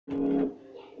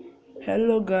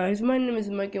Hello guys, my name is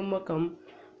Mike and welcome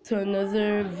to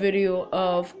another video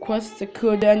of Quest to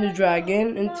Kill the Ender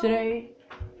Dragon. And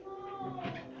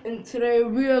today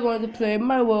we are going to play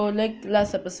my world like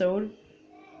last episode.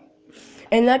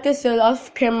 And like I said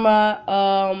off camera,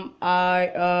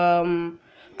 I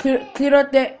cleared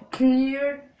out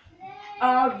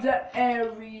the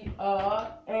area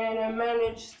and I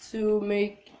managed to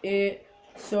make it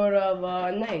sort of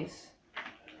nice.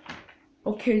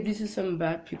 Okay, this is some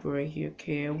bad people right here.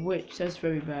 Okay, a witch. That's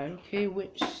very bad. Okay,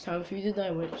 witch. Time for you to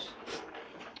die, witch.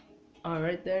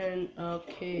 Alright then.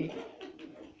 Okay.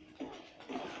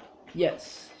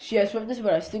 Yes. She has swept this,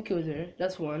 but I still killed her.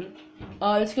 That's one.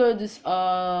 Let's go to this,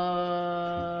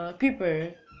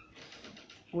 creeper.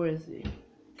 Where is he?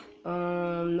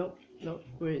 Nope. Nope.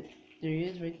 Where? There he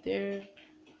is, right there.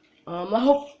 I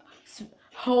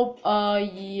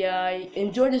yeah, I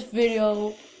enjoyed this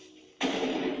video.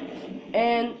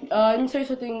 And let me tell you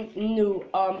something new.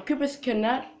 Creepers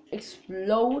cannot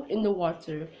explode in the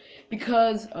water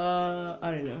because I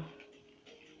don't know.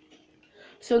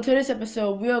 So in today's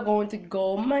episode, we are going to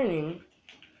go mining.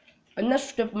 Not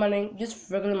strip mining, just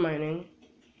regular mining.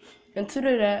 And to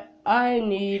do that, I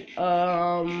need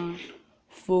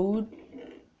food,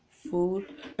 oh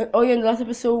yeah, in the last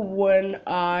episode when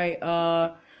I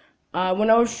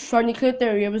was trying to clear the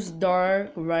area, it was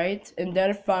dark, right? And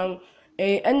then I found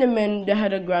a enderman that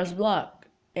had a grass block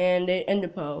and a ender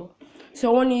pearl.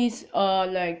 So one needs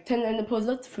like 10 ender pearls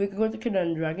left if we could go to kill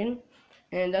the dragon.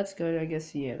 And that's good, I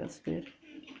guess. Yeah, that's good.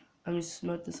 I'm just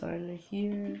smelt this iron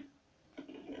here.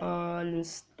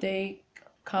 Steak,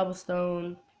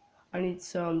 cobblestone. I need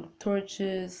some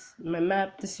torches, my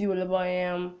map to see where level I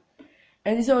am.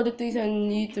 And these are all the things I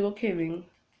need to go caving.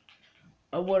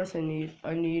 What else I need?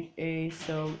 I need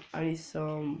some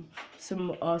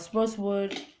spruce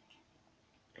wood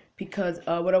because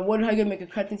when I wood, I can make a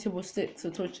crafting table stick, so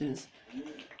torches.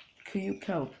 Could you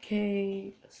count?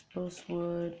 Okay, spruce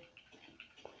wood.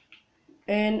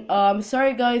 And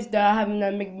sorry guys that I haven't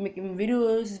been making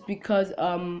videos because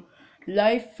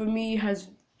life for me has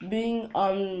been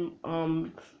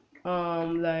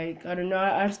like I don't know.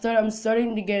 I'm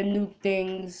starting to get new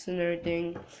things and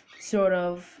everything, sort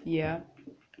of, yeah.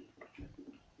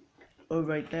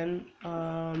 Alright then.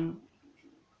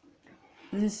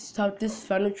 Let's stop this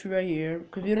final tree right here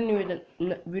because we don't need that.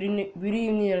 We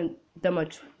didn't need that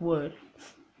much wood.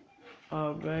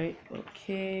 Alright,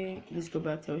 okay. Let's go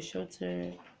back to our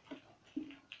shelter.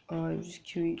 Just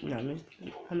kill you. No, I'm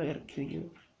not gonna kill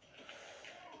you.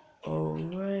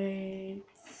 Alright.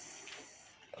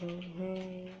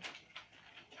 Okay.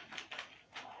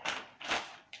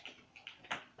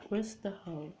 Where's the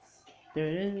house? There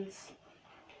it is.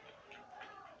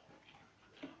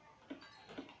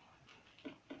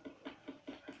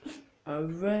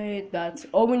 Alright, that's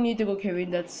all we need to go carry.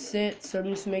 That's it. So I'm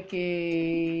just make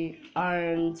a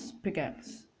iron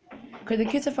pickaxe. Cause the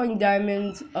kids are finding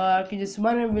diamonds, I can just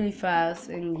run it really fast,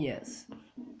 and yes.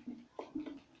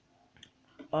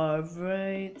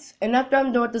 Alright, and after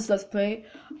I'm done with this let's play,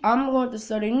 I'm going to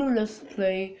start a new let's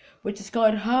play, which is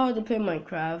called How to Play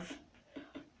Minecraft.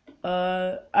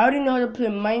 I already know how to play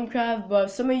Minecraft, but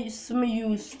some of you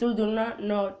still do not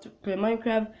know how to play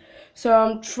Minecraft. So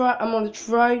I'm gonna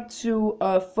try to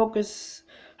focus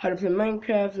how to play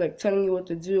Minecraft, like telling you what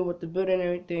to do, what to build, and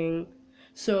everything,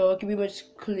 so it can be much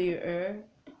clearer.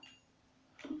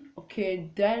 Okay,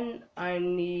 then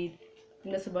and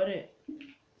that's about it.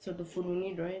 So the food we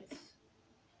need, right?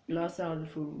 No, that's not the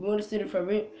food. We want to stay there for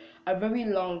a very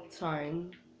long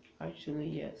time, actually,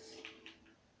 yes.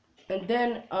 And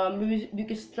then we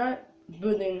can start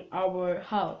building our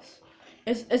house.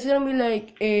 It's gonna be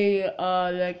like a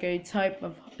type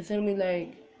of, it's gonna be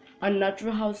like a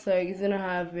natural house. Like it's gonna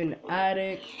have an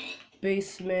attic,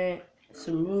 basement,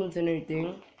 some rooms and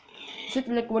everything. It's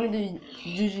like one of the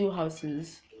usual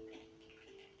houses.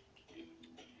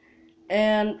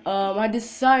 And I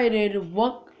decided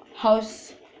what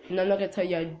house. And I'm not gonna tell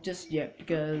you just yet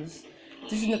because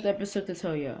this is not the episode to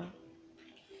tell you.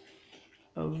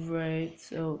 Alright,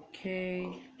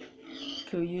 okay.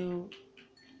 Kill you.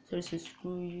 So this is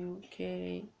screw you.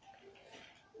 Okay.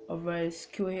 Alright, let's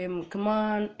kill him. Come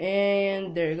on,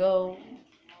 and there you go.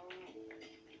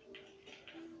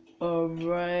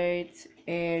 Alright,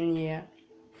 and yeah.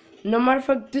 No matter of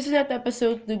fact, this is not the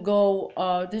episode to go.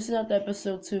 This is not the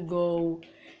episode to go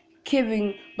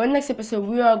caving, but next episode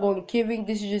we are going caving.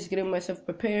 This is just getting myself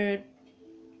prepared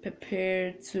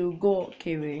to go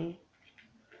caving.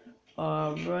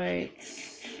 Alright,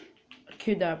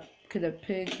 kill that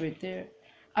pig right there.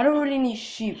 I don't really need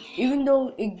sheep, even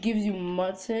though it gives you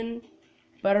mutton,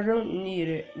 but I don't need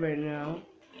it right now.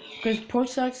 because pork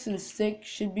chocks and steak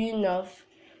should be enough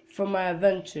for my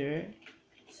adventure.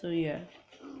 So yeah.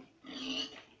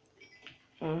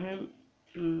 Okay,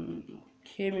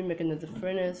 let me make another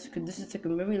furnace because this is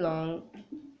taking very long.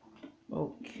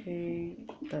 Okay,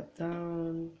 put that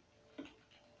down.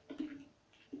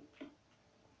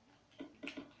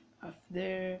 Up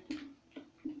there.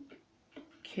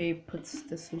 Okay, put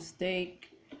some steak.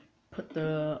 Put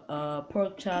the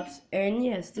pork chops, and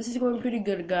yes, this is going pretty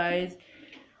good, guys.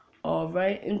 All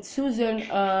right, and Susan,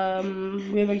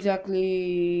 we have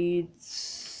exactly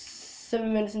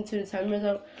 7 minutes into the timer,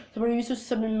 so we're gonna use those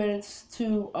 7 minutes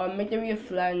to make the area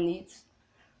flat and neat.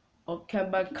 Okay,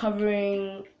 by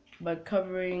covering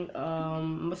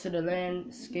most of the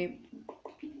landscape.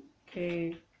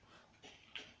 Okay.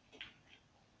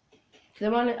 Cause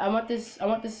I want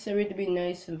this area to be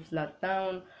nice and flat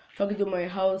down, so I can do my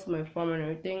house, my farm, and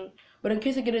everything. But in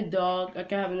case I get a dog, I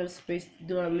can have enough space to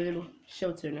do a little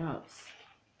shelter in the house.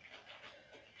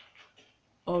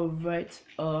 All right.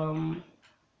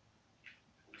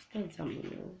 Spend time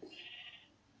with this.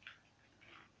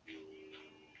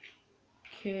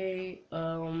 Okay.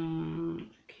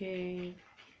 Okay.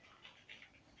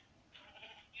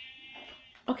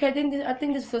 Okay. I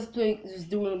think this first plate is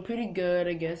doing pretty good.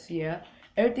 I guess. Yeah.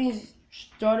 Everything's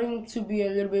starting to be a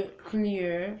little bit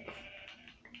clear.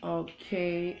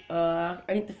 Okay, I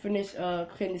need to finish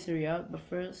clean this area out, but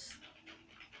first,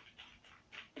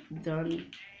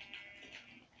 done.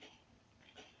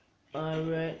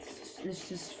 Alright, let's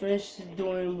just finish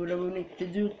doing whatever we need to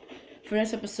do. For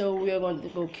next episode, we are going to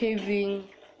go caving.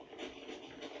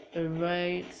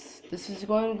 Alright, this is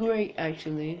going great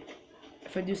actually,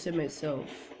 if I do say myself.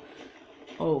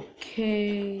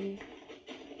 Okay.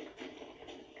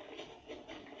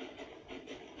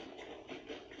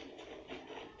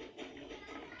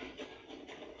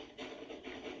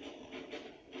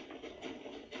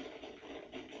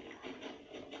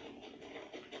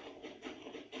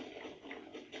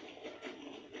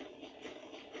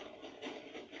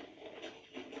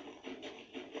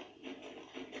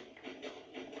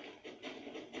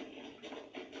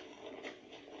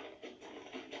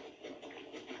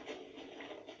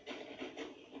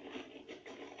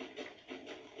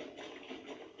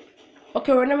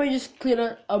 Okay, right now we just cleared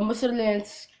out most of the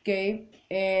landscape,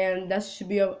 and that should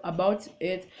be about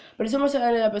it. But it's almost the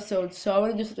end of the episode, so I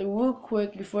want to do something real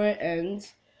quick before it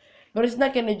ends. But it's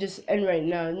not gonna just end right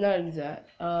now, not like that.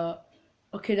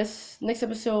 Okay, that's next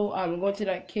episode. I'm going to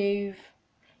that cave.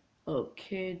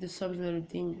 Okay, this sounds a little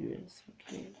dangerous.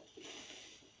 Okay.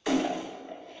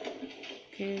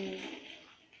 Okay.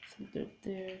 Something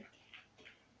there.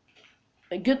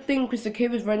 A good thing because the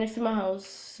cave is right next to my house,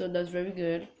 so that's very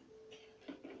good.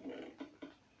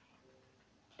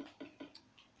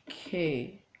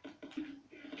 Okay.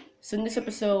 So in this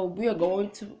episode, we are going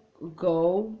to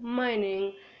go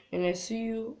mining, and I see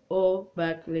you all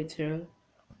back later.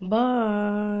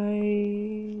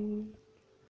 Bye.